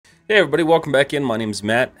Hey everybody, welcome back in. My name's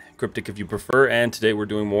Matt, Cryptic if you prefer, and today we're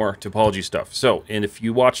doing more topology stuff. So, and if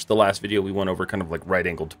you watched the last video, we went over kind of like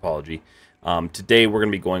right-angle topology. Today we're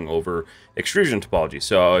going to be going over extrusion topology.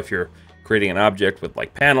 So if you're creating an object with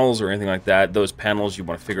like panels or anything like that, those panels you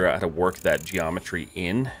want to figure out how to work that geometry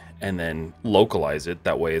in and then localize it.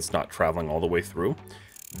 That way it's not traveling all the way through.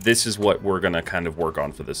 This is what we're going to kind of work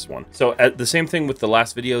on for this one. So the same thing with the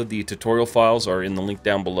last video, the tutorial files are in the link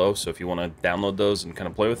down below. So if you want to download those and kind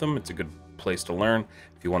of play with them, it's a good place to learn.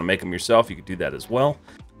 If you want to make them yourself, you could do that as well.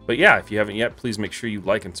 But yeah, if you haven't yet, please make sure you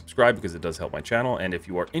like and subscribe because it does help my channel. And if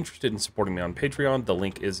you are interested in supporting me on Patreon, the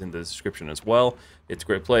link is in the description as well. It's a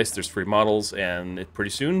great place. There's free models and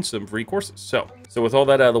pretty soon some free courses. So with all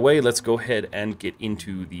that out of the way, let's go ahead and get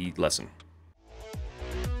into the lesson.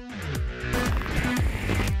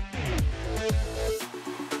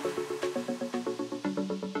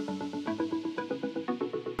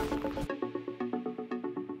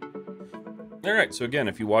 All right, so again,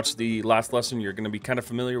 if you watched the last lesson, you're going to be kind of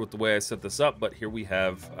familiar with the way I set this up, but here we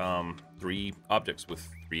have three objects with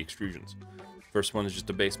three extrusions. First one is just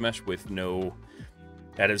a base mesh with no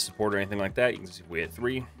added support or anything like that. You can see if we hit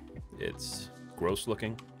 3, it's gross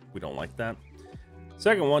looking. We don't like that.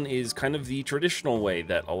 Second one is kind of the traditional way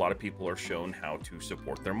that a lot of people are shown how to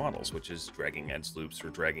support their models, which is dragging edge loops or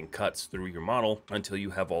dragging cuts through your model until you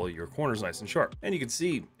have all of your corners nice and sharp. And you can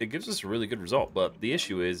see it gives us a really good result. But the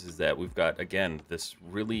issue is that we've got, again, this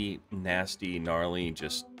really nasty, gnarly,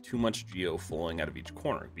 just too much geo flowing out of each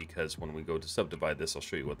corner, because when we go to subdivide this, I'll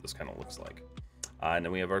show you what this kind of looks like. And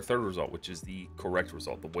then we have our third result, which is the correct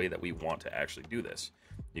result, the way that we want to actually do this.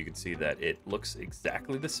 You can see that it looks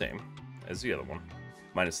exactly the same as the other one,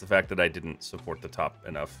 minus the fact that I didn't support the top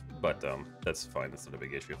enough, but that's fine. That's not a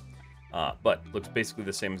big issue. But looks basically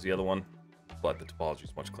the same as the other one, but the topology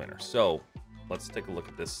is much cleaner. So let's take a look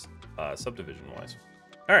at this subdivision-wise.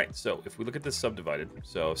 All right, so if we look at this subdivided,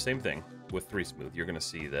 so same thing with 3 smooth, you're going to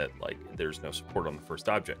see that like there's no support on the first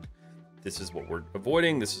object. This is what we're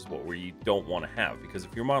avoiding. This is what we don't want to have, because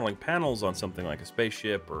if you're modeling panels on something like a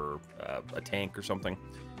spaceship or a tank or something,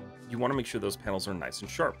 you want to make sure those panels are nice and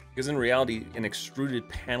sharp, because in reality, an extruded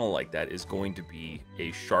panel like that is going to be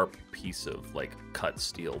a sharp piece of like cut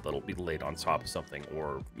steel that'll be laid on top of something,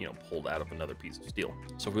 or pulled out of another piece of steel.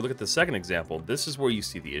 So if we look at the second example, this is where you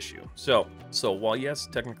see the issue. So while yes,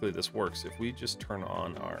 technically this works, if we just turn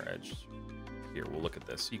on our edge here, we'll look at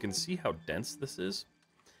this. You can see how dense this is.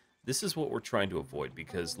 This is what we're trying to avoid,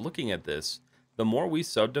 because looking at this, the more we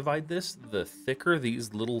subdivide this, the thicker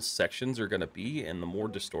these little sections are going to be, and the more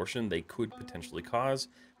distortion they could potentially cause.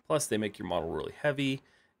 Plus, they make your model really heavy,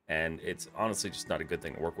 and it's honestly just not a good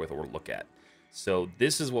thing to work with or look at. So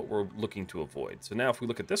this is what we're looking to avoid. So now if we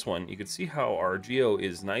look at this one, you can see how our geo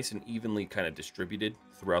is nice and evenly kind of distributed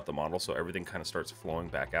throughout the model, so everything kind of starts flowing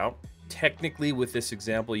back out. Technically, with this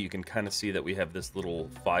example, you can kind of see that we have this little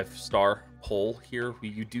 5-star pole here.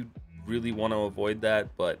 You do really want to avoid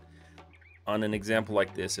that, but on an example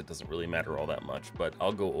like this, it doesn't really matter all that much, but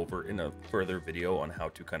I'll go over in a further video on how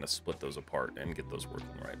to kind of split those apart and get those working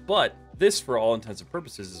right. But this, for all intents and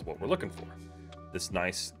purposes, is what we're looking for. This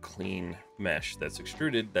nice, clean mesh that's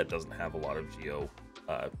extruded that doesn't have a lot of geo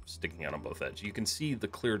sticking out on both edges. You can see the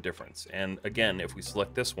clear difference. And again, if we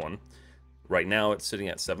select this one, right now it's sitting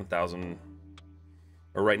at 7,000,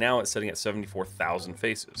 or right now it's sitting at 74,000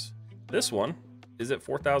 faces. This one is at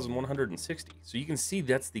 4,160. So you can see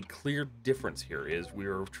that's the clear difference here, is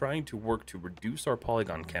we're trying to work to reduce our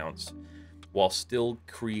polygon counts while still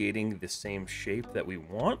creating the same shape that we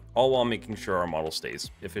want, all while making sure our model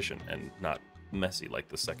stays efficient and not messy like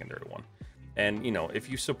the secondary one. And if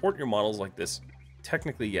you support your models like this,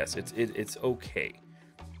 technically yes, it's okay.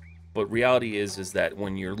 But reality is that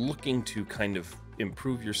when you're looking to kind of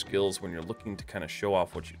improve your skills, when you're looking to kind of show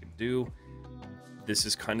off what you can do, this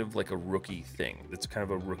is kind of like a rookie thing. It's kind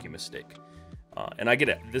of a rookie mistake. And I get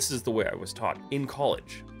it. This is the way I was taught in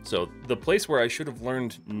college. So the place where I should have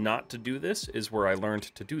learned not to do this is where I learned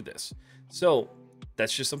to do this. So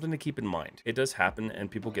that's just something to keep in mind. It does happen, and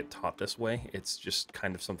people get taught this way. It's just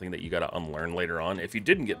kind of something that you got to unlearn later on. If you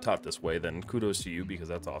didn't get taught this way, then kudos to you, because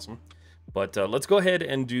that's awesome. But let's go ahead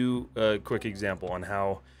and do a quick example on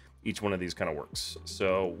how each one of these kind of works.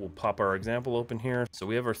 So we'll pop our example open here. So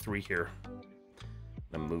we have our 3 here.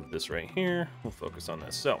 Then move this right here. We'll focus on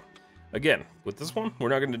this. So again, with this one, we're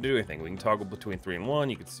not going to do anything. We can toggle between 3 and 1.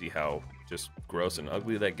 You can see how just gross and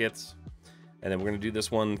ugly that gets. And then we're going to do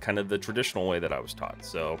this one kind of the traditional way that I was taught.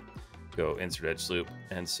 So go insert edge loop.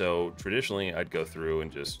 And so traditionally, I'd go through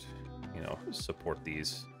and just, support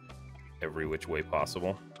these every which way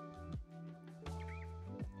possible.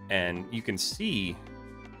 And you can see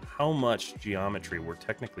how much geometry we're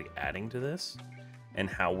technically adding to this and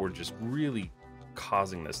how we're just really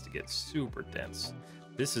causing this to get super dense.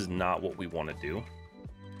 This is not what we want to do.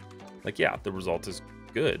 Like, yeah, the result is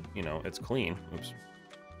good, you know, it's clean. Oops.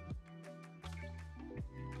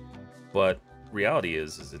 But reality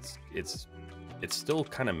is it's still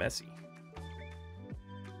kind of messy.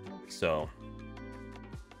 So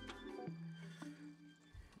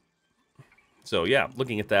yeah,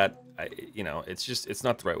 looking at that, you know, it's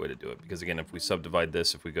not the right way to do it, because again, if we subdivide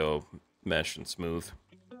this, if we go mesh and smooth,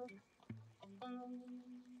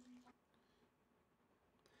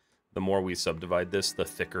 the more we subdivide this, the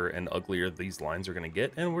thicker and uglier these lines are going to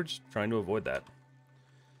get, and we're just trying to avoid that.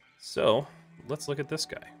 So let's look at this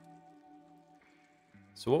guy.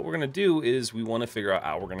 So what we're going to do is we want to figure out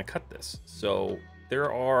how we're going to cut this. So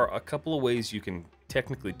there are a couple of ways you can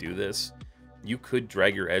technically do this. You could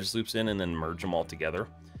drag your edge loops in and then merge them all together.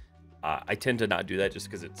 I tend to not do that just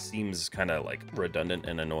because it seems kind of like redundant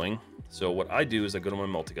and annoying. So what I do is I go to my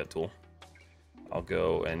multi-cut tool. I'll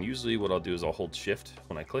go, and usually what I'll do is I'll hold shift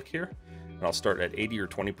when I click here, and I'll start at 80 or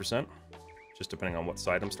 20%, just depending on what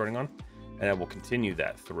side I'm starting on, and I will continue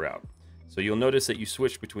that throughout. So you'll notice that you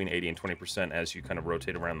switch between 80 and 20% as you kind of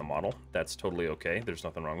rotate around the model. That's totally okay. There's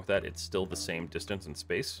nothing wrong with that. It's still the same distance and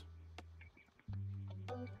space.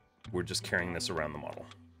 We're just carrying this around the model.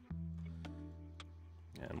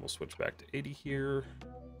 And we'll switch back to 80 here,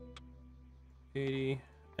 80,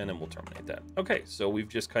 and then we'll terminate that. Okay, so we've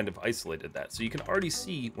just kind of isolated that. So you can already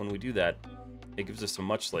see when we do that, it gives us a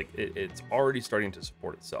much, like, it's already starting to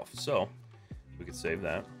support itself. So we could save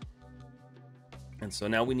that. And so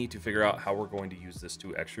now we need to figure out how we're going to use this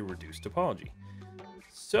to actually reduce topology.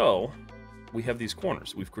 So we have these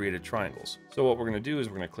corners. We've created triangles. So what we're going to do is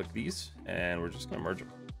we're going to click these, and we're just going to merge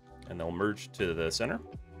them. And they'll merge to the center.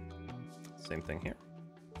 Same thing here.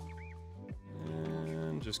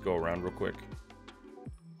 And just go around real quick.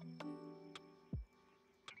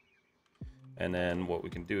 And then what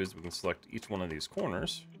we can do is we can select each one of these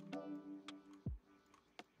corners,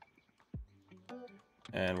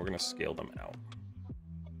 and we're going to scale them out.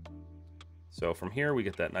 So from here we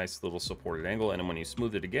get that nice little supported angle, and then when you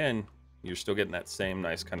smooth it again, you're still getting that same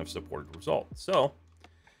nice kind of supported result. So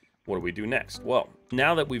what do we do next? Well,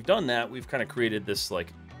 now that we've done that, we've kind of created this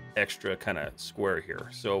like extra kind of square here.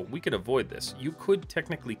 So we could avoid this. You could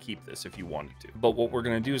technically keep this if you wanted to, but what we're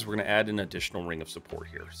going to do is we're going to add an additional ring of support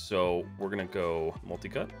here. So we're going to go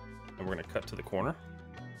multi-cut, and we're going to cut to the corner,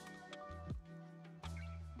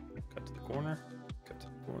 cut to the corner, cut to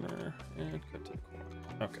the corner, and cut to the corner.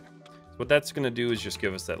 Okay, so what that's going to do is just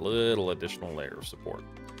give us that little additional layer of support.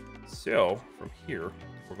 So from here,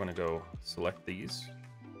 we're going to go select these,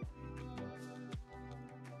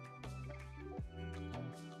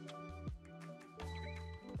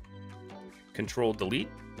 Control Delete,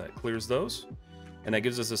 that clears those, and that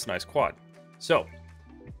gives us this nice quad. So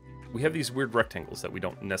we have these weird rectangles that we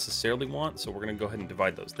don't necessarily want, so we're going to go ahead and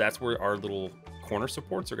divide those. That's where our little corner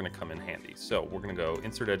supports are going to come in handy. So we're going to go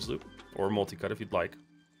Insert Edge Loop, or multi-cut if you'd like,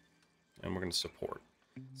 and we're going to support.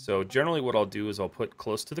 So generally what I'll do is I'll put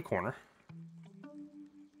close to the corner,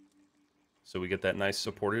 so we get that nice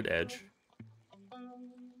supported edge.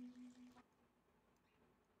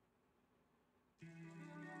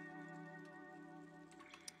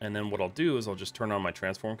 And then what I'll do is I'll just turn on my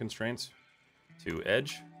transform constraints to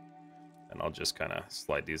edge, and I'll just kind of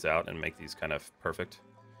slide these out and make these kind of perfect.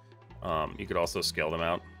 You could also scale them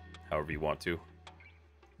out however you want to.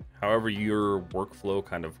 However your workflow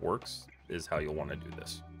kind of works is how you'll want to do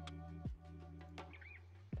this.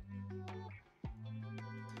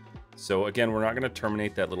 So again, we're not going to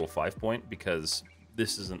terminate that little 5-point because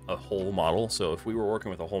this isn't a whole model. So if we were working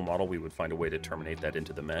with a whole model, we would find a way to terminate that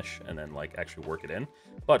into the mesh and then like actually work it in.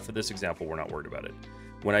 But for this example, we're not worried about it.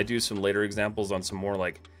 When I do some later examples on some more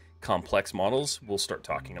like complex models, we'll start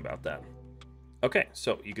talking about that. Okay,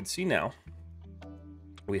 so you can see now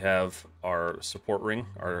we have our support ring,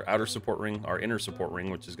 our outer support ring, our inner support ring,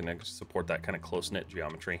 which is going to support that kind of close-knit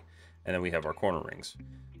geometry. And then we have our corner rings.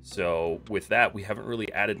 So with that, we haven't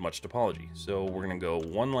really added much topology. So we're going to go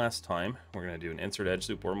one last time. We're going to do an insert edge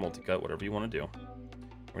loop or multi-cut, whatever you want to do.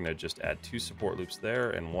 We're going to just add 2 support loops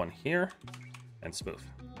there and 1 here and smooth.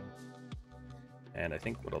 And I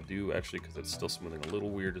think what I'll do actually, because it's still smoothing a little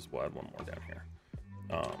weird, is we'll add 1 more down here.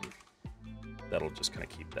 That'll just kind of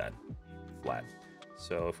keep that flat.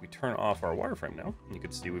 So if we turn off our wireframe now, you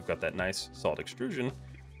can see we've got that nice solid extrusion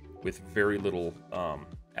with very little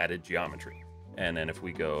added geometry. And then if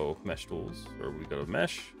we go mesh tools, or we go to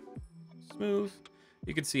mesh, smooth,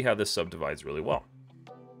 you can see how this subdivides really well.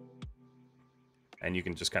 And you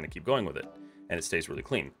can just kind of keep going with it, and it stays really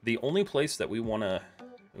clean. The only place that we want to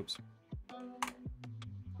Oops.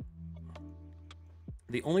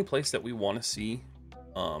 The only place that we want to see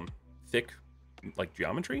thick like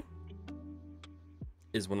geometry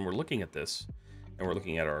is when we're looking at this and we're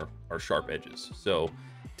looking at our sharp edges. So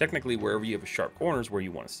technically wherever you have a sharp corner is where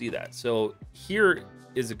you want to see that. So here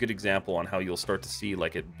is a good example on how you'll start to see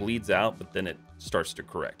like it bleeds out, but then it starts to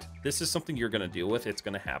correct. This is something you're going to deal with. It's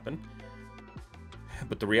going to happen.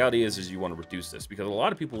 But the reality is you want to reduce this, because a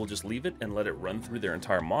lot of people will just leave it and let it run through their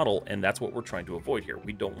entire model, and that's what we're trying to avoid here.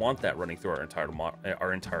 We don't want that running through our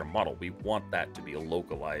entire model. We want that to be a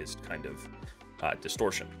localized kind of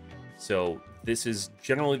distortion. So this is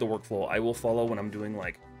generally the workflow I will follow when I'm doing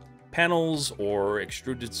like panels or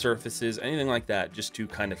extruded surfaces, anything like that, just to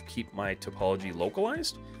kind of keep my topology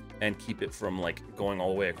localized and keep it from like going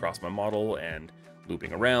all the way across my model and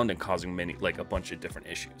looping around and causing a bunch of different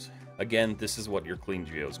issues. Again, this is what your clean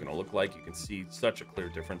geo is going to look like. You can see such a clear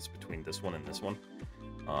difference between this one and this one.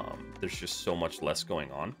 There's just so much less going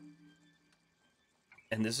on.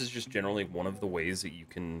 And this is just generally one of the ways that you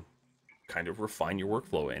can kind of refine your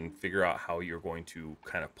workflow and figure out how you're going to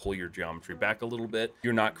kind of pull your geometry back a little bit.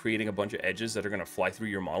 You're not creating a bunch of edges that are going to fly through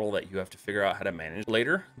your model that you have to figure out how to manage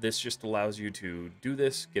later. This just allows you to do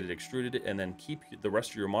this, get it extruded, and then keep the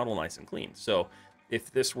rest of your model nice and clean. So if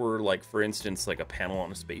this were like, for instance, like a panel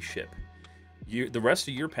on a spaceship, the rest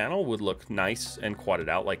of your panel would look nice and quadded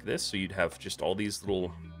out like this. So you'd have just all these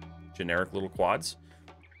little generic little quads,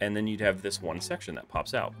 and then you'd have this one section that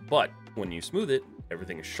pops out. But when you smooth it,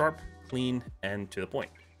 everything is sharp, clean, and to the point.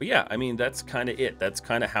 But yeah, I mean, that's kind of it. That's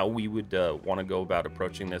kind of how we would want to go about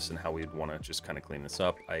approaching this and how we'd want to just kind of clean this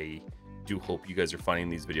up. I do hope you guys are finding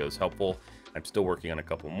these videos helpful. I'm still working on a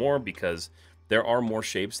couple more because there are more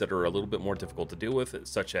shapes that are a little bit more difficult to deal with,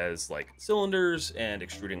 such as like cylinders and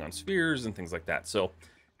extruding on spheres and things like that. So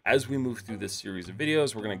as we move through this series of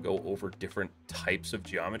videos, we're going to go over different types of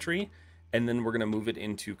geometry, and then we're going to move it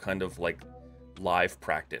into kind of like live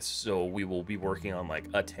practice. So we will be working on like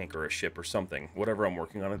a tank or a ship or something, whatever I'm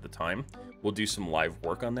working on at the time. We'll do some live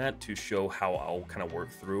work on that to show how I'll kind of work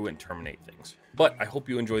through and terminate things. But I hope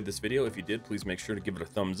you enjoyed this video. If you did, please make sure to give it a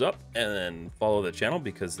thumbs up and then follow the channel,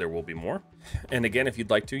 because there will be more. And again, if you'd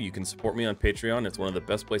like to, you can support me on Patreon. It's one of the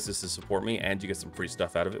best places to support me, and you get some free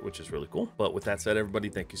stuff out of it, which is really cool. But with that said, everybody,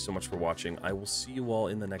 thank you so much for watching. I will see you all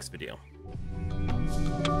in the next video.